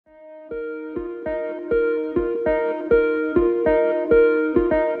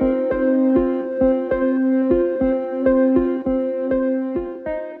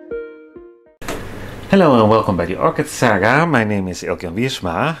Hello and welcome by the Orchid Saga. My name is ELHO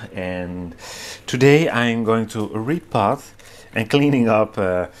Brussel and today I'm going to repot and cleaning up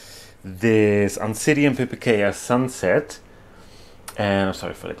this Oncidium Pupukea sunset. And I'm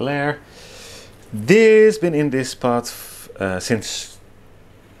sorry for the glare. This been in this pot since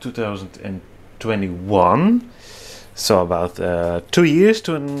 2021, so about 2 years,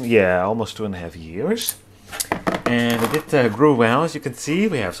 almost 2.5 years. And it grew well. As you can see,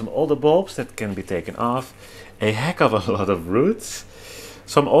 we have some older bulbs that can be taken off, a heck of a lot of roots,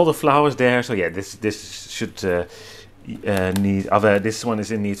 some older flowers there. So yeah, this should need this one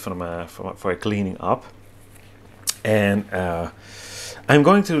is in need for a cleaning up. And I'm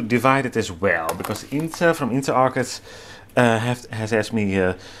going to divide it as well because Inta from Inta Orchids has asked me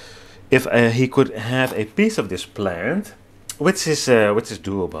if he could have a piece of this plant, which is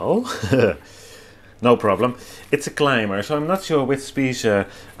doable. No problem. It's a climber, so I'm not sure which species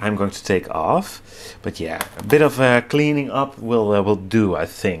I'm going to take off. But yeah, a bit of cleaning up will do, I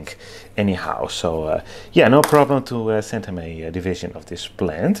think, anyhow. So yeah, no problem to send him a division of this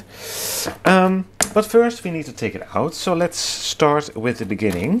plant. But first we need to take it out. So let's start with the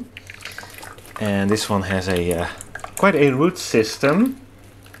beginning. And this one has a quite a root system.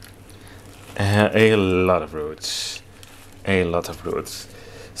 A lot of roots. A lot of roots.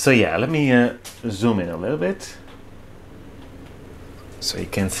 So yeah, let me zoom in a little bit so you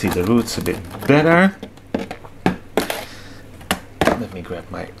can see the roots a bit better. Let me grab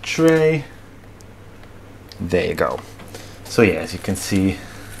my tray. There you go. So yeah, as you can see,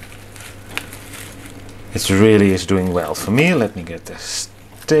 it really is doing well for me. Let me get the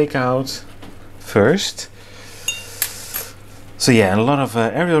stake out first. So yeah, a lot of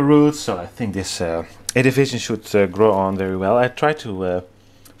aerial roots, so I think this a division should grow on very well. I try to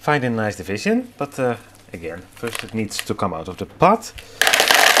find a nice division, but again, first it needs to come out of the pot.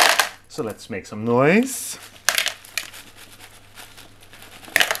 So let's make some noise.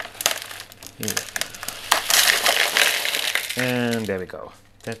 Here. And there we go.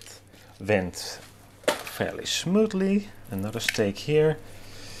 That went fairly smoothly. Another stake here.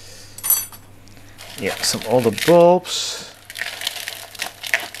 Yeah, some older bulbs.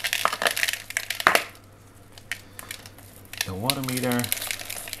 The Watermeter.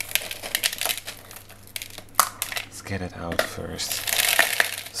 Get it out first.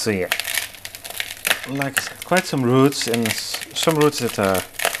 So yeah, like I said, quite some roots and some roots that are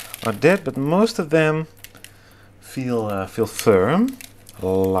dead, but most of them feel firm,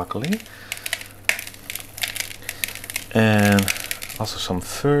 luckily. And also some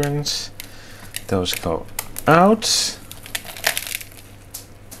ferns. Those go out,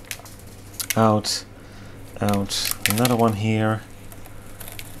 out, out. Another one here.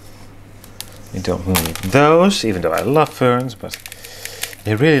 We don't need those, even though I love ferns, but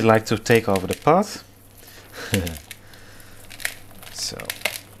they really like to take over the pot. So,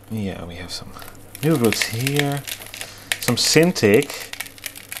 yeah, we have some new roots here. Some Syntic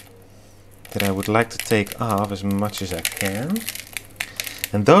that I would like to take off as much as I can.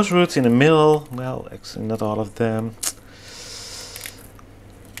 And those roots in the middle, well, actually not all of them.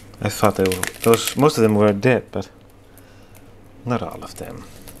 I thought most of them were dead, but not all of them.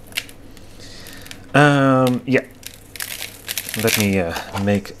 Yeah, let me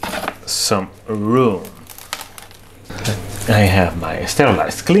make some room. I have my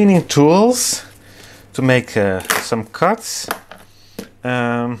sterilized cleaning tools to make some cuts.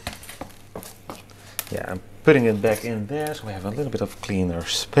 Yeah, I'm putting it back in there so we have a little bit of cleaner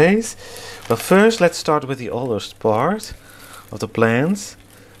space. But first let's start with the oldest part of the plants.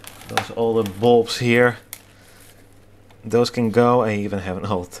 Those older bulbs here, those can go. I even have an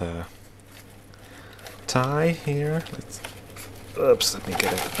old tie here. Oops, let me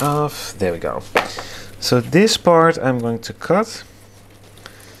get it off. There we go. So this part I'm going to cut.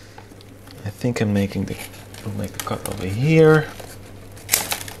 I think I'm we'll make the cut over here.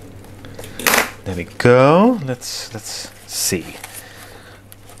 There we go. Let's see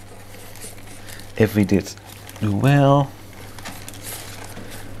if we did do well.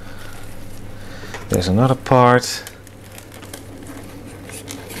 There's another part.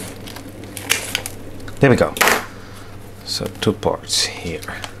 There we go. So 2 parts here.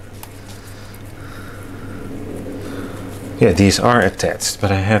 Yeah, these are attached,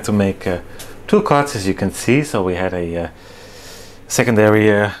 but I had to make 2 cuts, as you can see. So we had a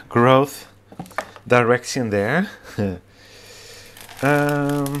secondary growth direction there.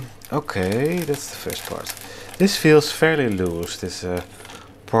 Okay, that's the first part. This feels fairly loose, this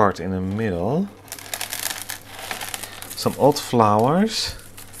part in the middle. Some old flowers.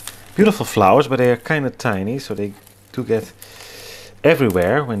 Beautiful flowers, but they are kind of tiny, so they do get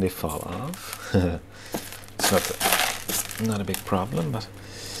everywhere when they fall off. it's not a big problem, but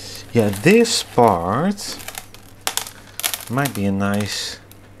yeah, this part might be a nice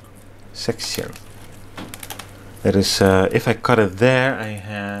section. That is, if I cut it there, I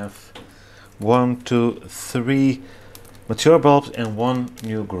have 1, 2, 3 mature bulbs and 1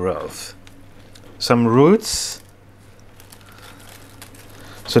 new growth. Some roots.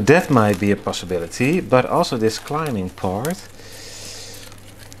 So that might be a possibility, but also this climbing part.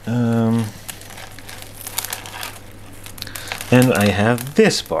 And I have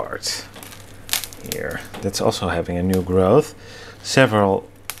this part here. That's also having a new growth. Several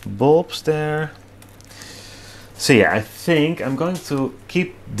bulbs there. So yeah, I think I'm going to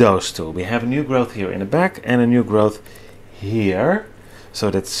keep those two. We have a new growth here in the back and a new growth here.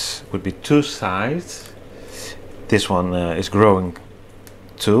 So that would be 2 sides. This one is growing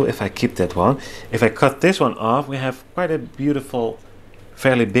too, if I keep that one. If I cut this one off, we have quite a beautiful,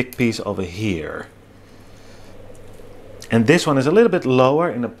 fairly big piece over here. And this one is a little bit lower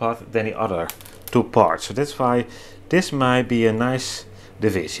in the pot than the other 2 parts. So that's why this might be a nice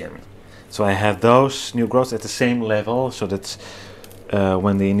division. So I have those new growths at the same level, so that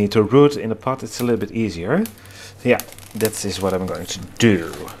when they need to root in the pot, it's a little bit easier. So yeah, that is what I'm going to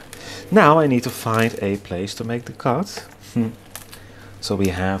do. Now I need to find a place to make the cut. So we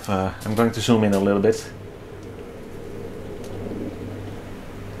have, I'm going to zoom in a little bit.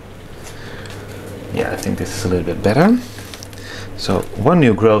 Yeah, I think this is a little bit better. So 1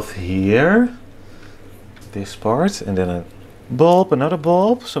 new growth here, this part, and then a bulb, another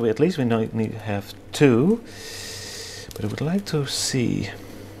bulb. So at least we need to have 2. But I would like to see.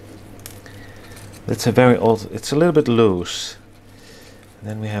 That's a very old, it's a little bit loose. And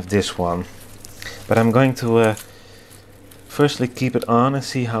then we have this one. But I'm going to firstly keep it on and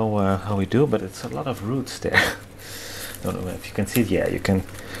see how we do. But it's a lot of roots there. I don't know if you can see it. Yeah, you can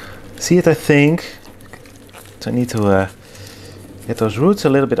see it, I think. So I need to get those roots a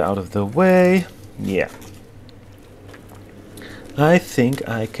little bit out of the way. Yeah. I think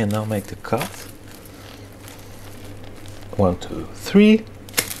I can now make the cut. 1, 2, 3. Here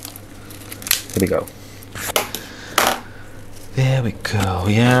we go. There we go.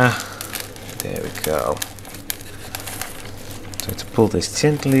 Yeah. There we go. Try to pull this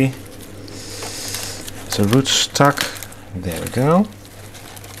gently. So root stuck. There we go.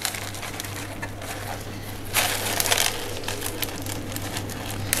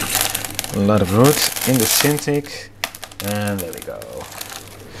 A lot of roots in the Syntic, and there we go.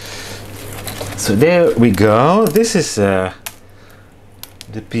 So there we go. This is the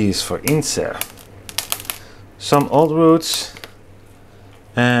piece for Insa. Some old roots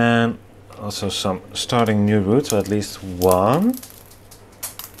and also some starting new roots, so at least one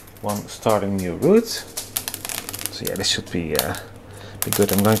starting new root. So yeah, this should be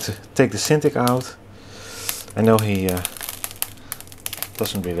good. I'm going to take the Syntic out. I know he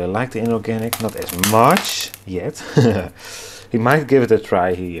doesn't really like the inorganic, not as much yet. He might give it a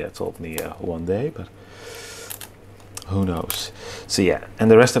try, he told me one day, but who knows. So yeah, and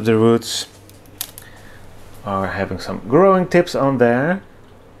the rest of the roots are having some growing tips on there,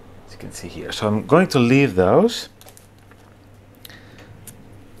 as you can see here. So I'm going to leave those.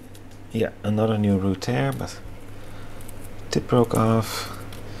 Yeah, another new root there, but tip broke off.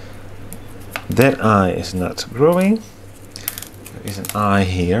 That eye is not growing. There is an eye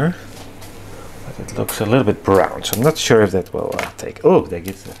here, but it looks a little bit brown, so I'm not sure if that will take. Oh, there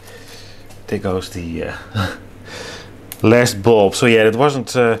goes the last bulb. So yeah, it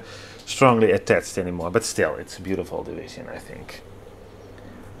wasn't strongly attached anymore, but still, it's a beautiful division, I think.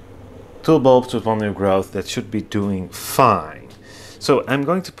 2 bulbs with 1 new growth, that should be doing fine. So I'm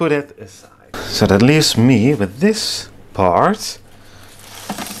going to put it aside. So that leaves me with this part,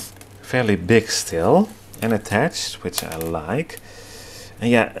 fairly big still, and attached, which I like. And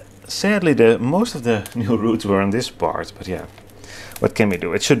yeah, sadly most of the new roots were on this part, but yeah, what can we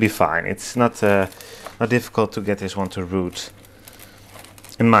do? It should be fine. It's not difficult to get this one to root,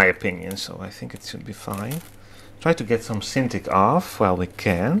 in my opinion, so I think it should be fine. Try to get some Syntic off while we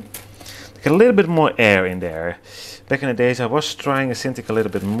can. Get a little bit more air in there. Back in the days I was trying a Syntic a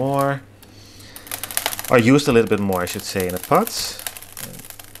little bit more, or used a little bit more I should say, in the pots.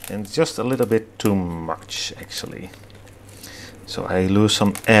 And just a little bit too much actually. So I lose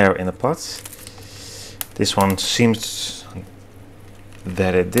some air in the pot. This one seems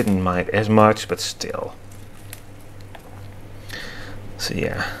that it didn't mind as much, but still. So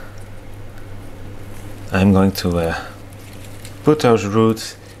yeah, I'm going to put those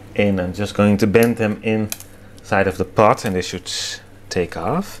roots in. I'm just going to bend them inside of the pot and they should take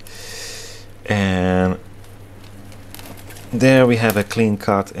off. And There we have a clean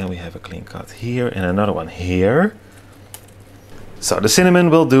cut, and we have a clean cut here, and another one here. So the cinnamon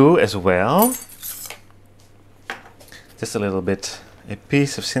will do as well. Just a little bit, a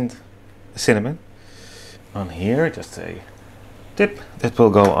piece of cinnamon on here, just a tip that will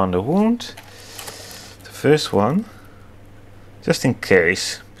go on the wound. The first one, just in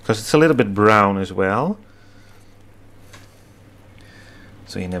case, because it's a little bit brown as well.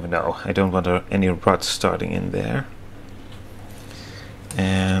 So you never know. I don't want any rot starting in there.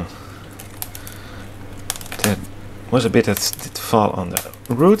 And that was a bit that did fall on the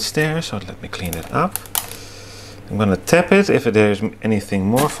roots there, so let me clean it up. I'm gonna tap it if there's anything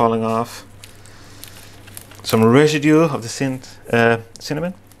more falling off. Some residue of the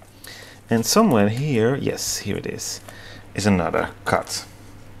cinnamon. And somewhere here, yes, here it is another cut.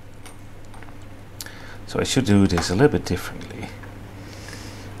 So I should do this a little bit differently.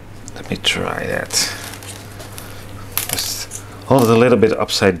 Let me try that. Just hold it a little bit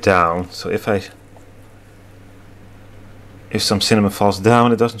upside down. So if some cinnamon falls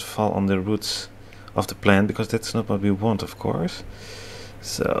down, it doesn't fall on the roots of the plant, because that's not what we want, of course.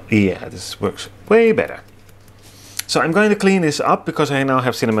 So yeah, this works way better. So I'm going to clean this up because I now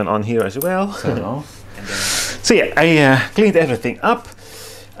have cinnamon on here as well. So yeah, I cleaned everything up.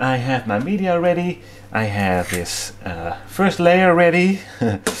 I have my media ready. I have this first layer ready.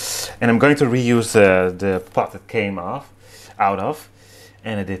 And I'm going to reuse the pot that came out of.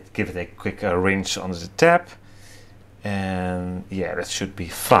 And I did give it a quick rinse on the tap. And yeah, that should be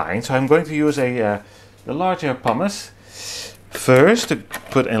fine. So I'm going to use the larger pumice first to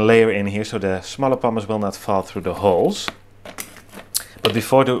put a layer in here, so the smaller pumice will not fall through the holes. But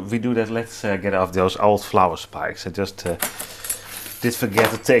before we do that, let's get off those old flower spikes. I just did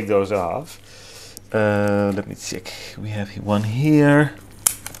forget to take those off. Let me check. We have one here.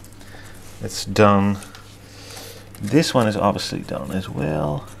 That's done. This one is obviously done as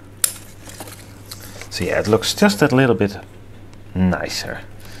well. So yeah, it looks just a little bit nicer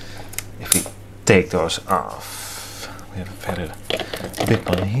if we take those off. We have a better bit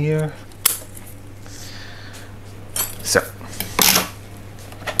on here. So,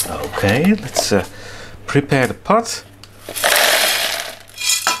 okay, let's prepare the pot.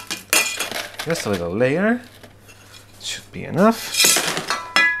 Just a little layer. Should be enough.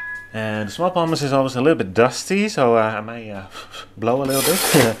 And the small pumice is always a little bit dusty, so I may blow a little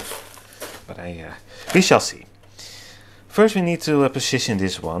bit. But we shall see. First we need to position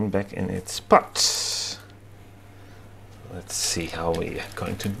this one back in its pot. Let's see how we are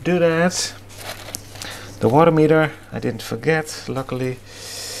going to do that. The water meter I didn't forget, luckily.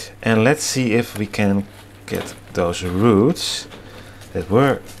 And let's see if we can get those roots that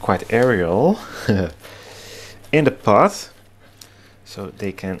were quite aerial in the pot, so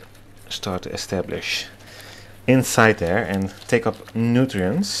they can start to establish inside there and take up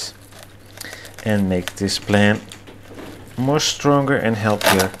nutrients and make this plant more stronger and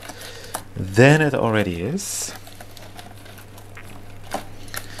healthier than it already is.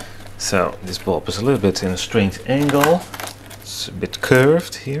 So this bulb is a little bit in a strange angle. It's a bit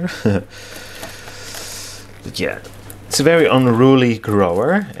curved here. But yeah, it's a very unruly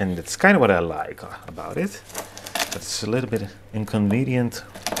grower, and that's kind of what I like about it. But it's a little bit inconvenient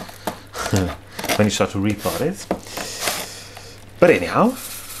when you start to repot it. But anyhow,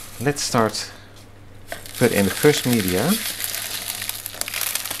 let's start put in the first media.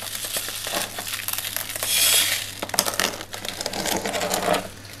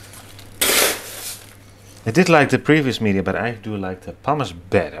 I did like the previous media, but I do like the pumice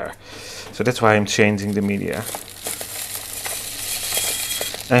better. So that's why I'm changing the media.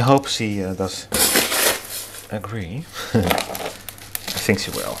 I hope she does agree. I think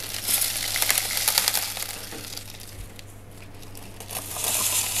she will.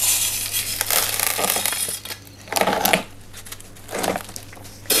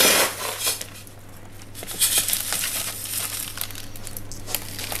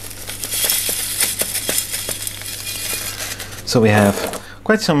 So we have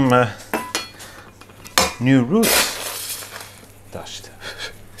quite some new roots dust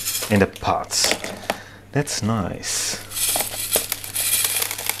in the pots. That's nice.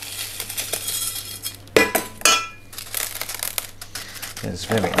 That's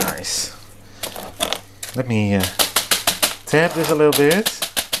very nice. Let me tap this a little bit.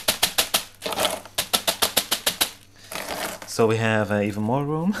 So we have even more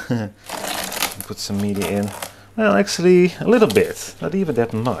room. Put some media in. Well, actually, a little bit, not even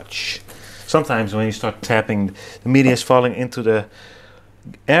that much. Sometimes when you start tapping, the media is falling into the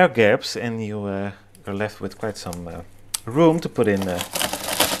air gaps, and you are left with quite some room to put in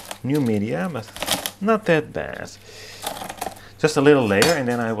new media, but not that bad. just a little layer, and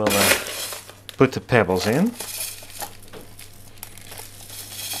then I will put the pebbles in.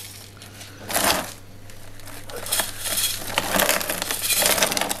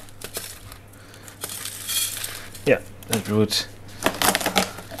 Yeah, that root,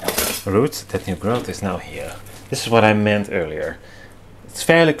 that new growth is now here. This is what I meant earlier. It's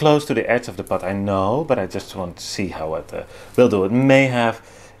fairly close to the edge of the pot, I know, but I just want to see how it will do. It may have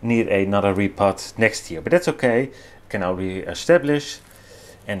need another repot next year, but that's okay. We can now re-establish,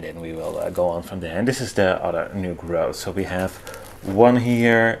 and then we will go on from there. And this is the other new growth. So we have one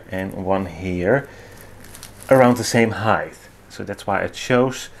here and one here, around the same height. So that's why I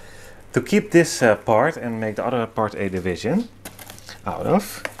chose to keep this part and make the other part a division out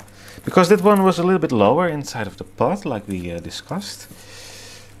of. Because that one was a little bit lower inside of the pot, like we discussed.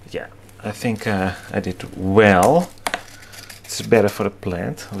 But yeah, I think I did well. It's better for the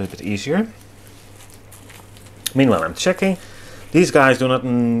plant, a little bit easier. Meanwhile, I'm checking. These guys do not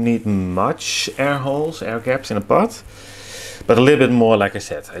need much air holes, air gaps in a pot. But a little bit more, like I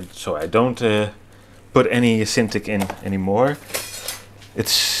said. So I don't put any Syntic in anymore.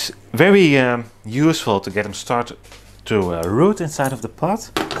 It's very useful to get them started to root inside of the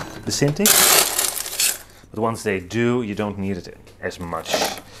pot, the Syntic. But once they do, you don't need it as much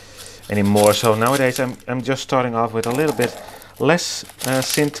anymore. So nowadays I'm just starting off with a little bit less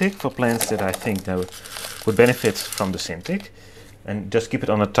Syntic for plants that I think that would benefit from the Syntic. And just keep it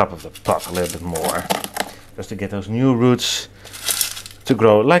on the top of the pot a little bit more. Just to get those new roots to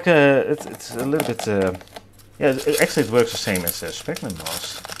grow. Like it's a little bit... yeah, actually it works the same as sphagnum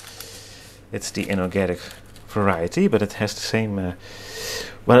moss. It's the inorganic variety, but it has the same...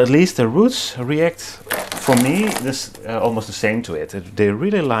 well, at least the roots react, for me, this almost the same to it. They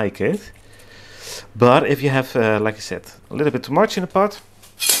really like it. But if you have, like I said, a little bit too much in the pot,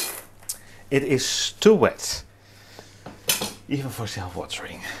 it is too wet. Even for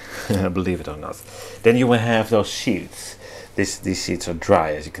self-watering, believe it or not. Then you will have those seeds. These seeds are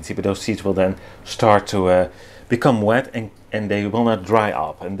dry, as you can see, but those seeds will then start to become wet and they will not dry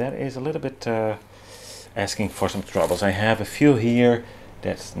up. And that is a little bit asking for some troubles. I have a few here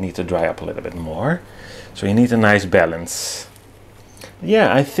that need to dry up a little bit more. So you need a nice balance.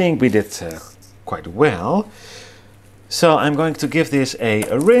 Yeah, I think we did quite well. So I'm going to give this a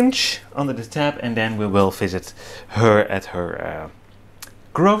rinse under the tap, and then we will visit her at her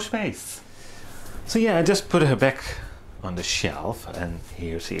grow space. So yeah, I just put her back on the shelf, and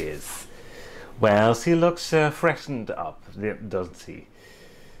here she is. Well, she looks freshened up, doesn't she?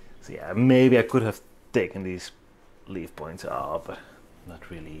 So yeah, maybe I could have taken these leaf points off, but not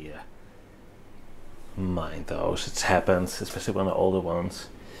really mind those. It happens, especially on the older ones.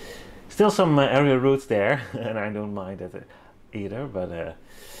 Still some area roots there, and I don't mind that either, but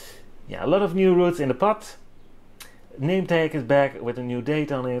yeah, a lot of new roots in the pot. Name tag is back with a new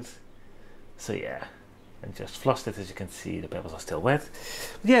date on it. So yeah, and just flossed it, as you can see, the pebbles are still wet.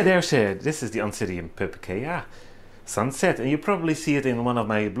 But yeah, there's this is the Oncidium Pupukea sunset, and you probably see it in one of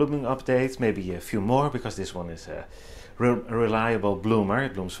my blooming updates, maybe a few more, because this one is a reliable bloomer.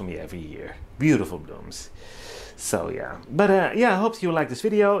 It blooms for me every year. Beautiful blooms. So yeah, but yeah, I hope you liked this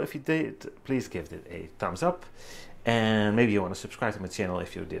video. If you did, please give it a thumbs up, and maybe you want to subscribe to my channel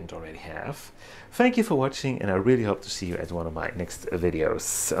if you didn't already have. Thank you for watching, and I really hope to see you at one of my next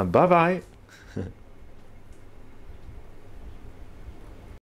videos. Bye bye.